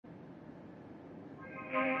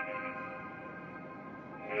In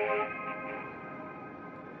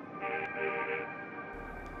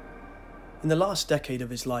the last decade of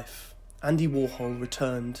his life, Andy Warhol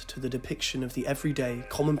returned to the depiction of the everyday,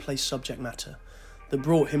 commonplace subject matter that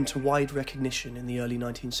brought him to wide recognition in the early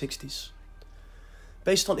 1960s.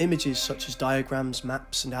 Based on images such as diagrams,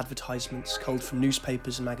 maps, and advertisements culled from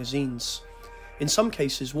newspapers and magazines, in some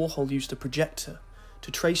cases Warhol used a projector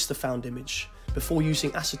to trace the found image before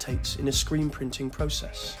using acetates in a screen printing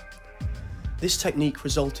process. This technique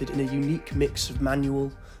resulted in a unique mix of manual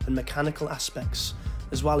and mechanical aspects,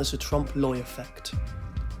 as well as a trompe-l'oeil effect.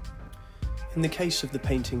 In the case of the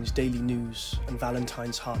paintings Daily News and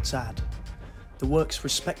Valentine's Heart's Ad, the works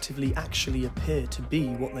respectively actually appear to be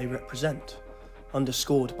what they represent,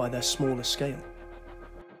 underscored by their smaller scale.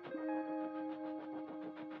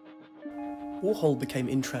 Warhol became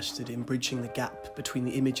interested in bridging the gap between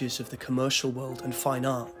the images of the commercial world and fine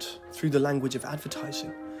art through the language of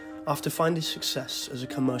advertising, after finding success as a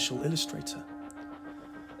commercial illustrator.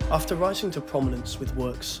 After rising to prominence with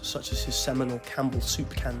works such as his seminal Campbell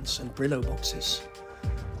soup cans and Brillo boxes,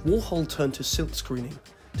 Warhol turned to silkscreening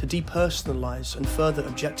to depersonalise and further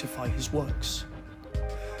objectify his works.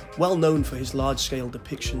 Well known for his large-scale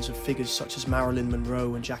depictions of figures such as Marilyn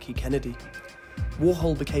Monroe and Jackie Kennedy,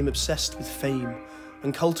 Warhol became obsessed with fame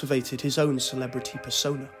and cultivated his own celebrity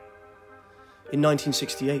persona. In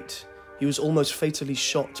 1968, he was almost fatally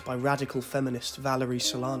shot by radical feminist Valerie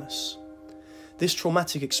Solanas. This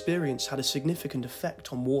traumatic experience had a significant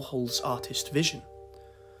effect on Warhol's artist vision.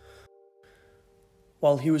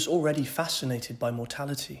 While he was already fascinated by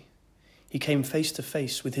mortality, he came face to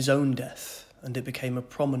face with his own death, and it became a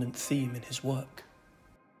prominent theme in his work.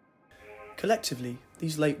 Collectively,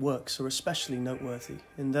 these late works are especially noteworthy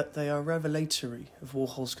in that they are revelatory of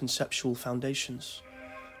Warhol's conceptual foundations,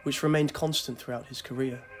 which remained constant throughout his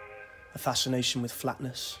career: a fascination with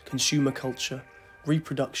flatness, consumer culture,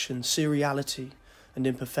 reproduction, seriality, and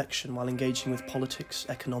imperfection while engaging with politics,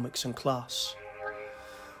 economics, and class.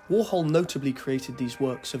 Warhol notably created these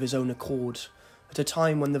works of his own accord at a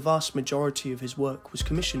time when the vast majority of his work was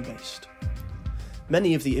commission-based.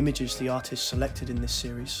 Many of the images the artist selected in this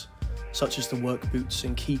series, such as the work boots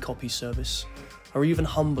and key copy service, are even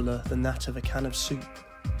humbler than that of a can of soup,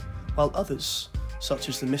 while others, such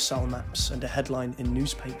as the missile maps and a headline in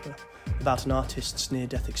newspaper about an artist's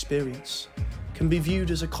near-death experience, can be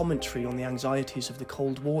viewed as a commentary on the anxieties of the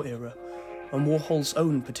Cold War era and Warhol's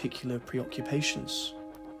own particular preoccupations.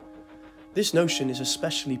 This notion is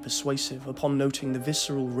especially persuasive upon noting the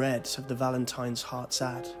visceral red of the Valentine's Heart's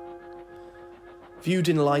Ad. Viewed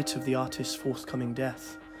in light of the artist's forthcoming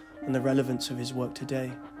death and the relevance of his work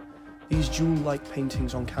today, these jewel-like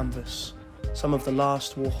paintings on canvas, some of the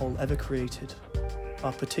last Warhol ever created,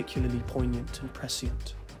 are particularly poignant and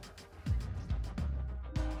prescient.